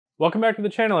Welcome back to the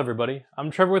channel, everybody.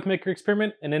 I'm Trevor with Maker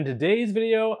Experiment, and in today's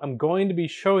video, I'm going to be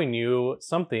showing you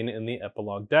something in the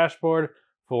EPILOG dashboard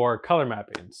for color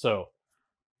mapping. So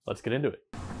let's get into it.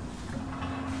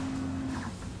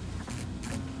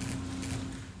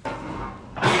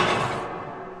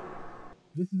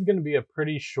 This is going to be a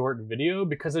pretty short video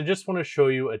because I just want to show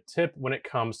you a tip when it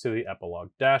comes to the EPILOG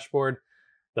dashboard.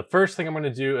 The first thing I'm going to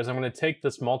do is I'm going to take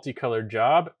this multicolored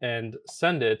job and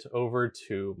send it over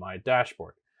to my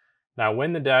dashboard. Now,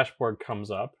 when the dashboard comes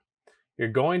up, you're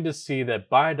going to see that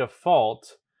by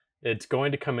default, it's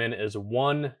going to come in as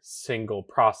one single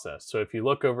process. So if you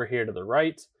look over here to the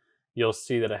right, you'll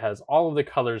see that it has all of the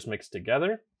colors mixed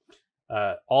together.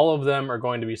 All of them are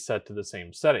going to be set to the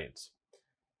same settings.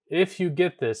 If you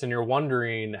get this and you're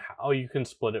wondering how you can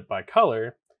split it by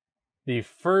color, the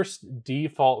first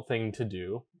default thing to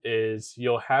do is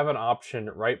you'll have an option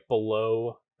right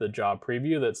below the job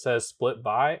preview that says split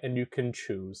by, and you can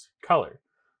choose color.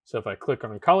 So if I click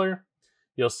on color,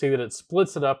 you'll see that it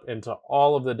splits it up into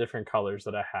all of the different colors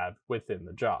that I have within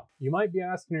the job. You might be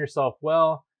asking yourself,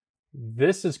 well,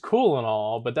 this is cool and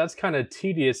all, but that's kind of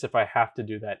tedious if I have to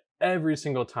do that every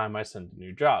single time I send a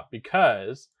new job,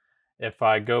 because if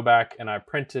I go back and I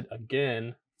print it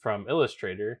again from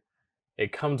Illustrator,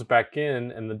 it comes back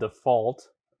in and the default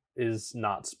is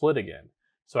not split again.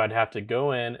 So I'd have to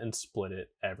go in and split it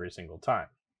every single time.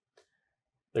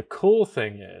 The cool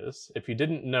thing is, if you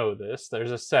didn't know this,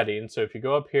 there's a setting. So if you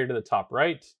go up here to the top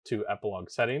right to EPILOG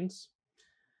settings,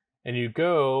 and you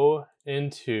go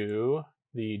into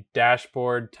the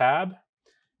dashboard tab,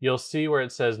 you'll see where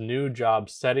it says new job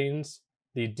settings.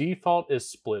 The default is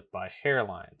split by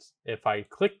hairlines. If I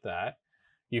click that,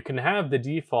 you can have the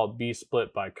default be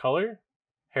split by color,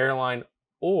 hairline,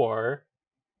 or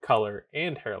color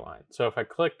and hairline. So if I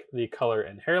click the color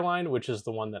and hairline, which is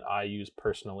the one that I use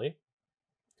personally,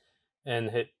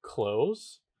 and hit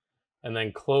close, and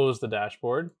then close the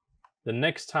dashboard, the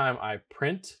next time I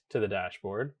print to the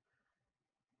dashboard,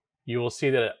 you will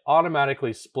see that it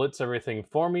automatically splits everything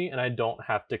for me and I don't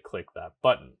have to click that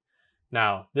button.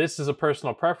 Now, this is a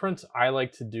personal preference. I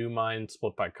like to do mine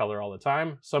split by color all the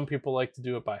time. Some people like to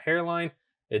do it by hairline.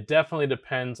 It definitely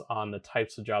depends on the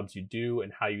types of jobs you do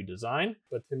and how you design.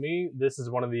 But to me, this is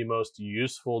one of the most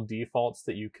useful defaults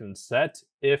that you can set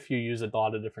if you use a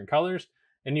lot of different colors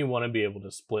and you want to be able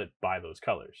to split by those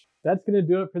colors. That's going to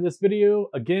do it for this video.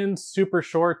 Again, super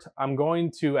short. I'm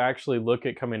going to actually look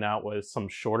at coming out with some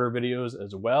shorter videos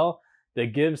as well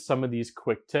that give some of these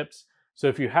quick tips. So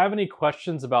if you have any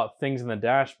questions about things in the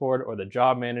dashboard or the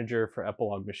job manager for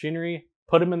EPILOG machinery,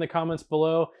 put them in the comments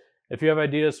below. If you have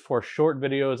ideas for short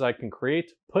videos I can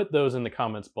create, put those in the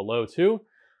comments below too.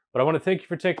 But I want to thank you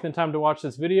for taking the time to watch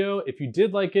this video. If you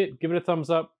did like it, give it a thumbs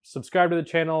up, subscribe to the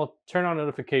channel, turn on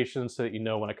notifications so that you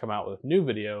know when I come out with new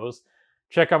videos.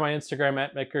 Check out my Instagram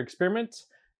at Maker Experiment.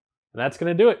 And that's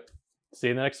going to do it. See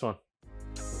you in the next one.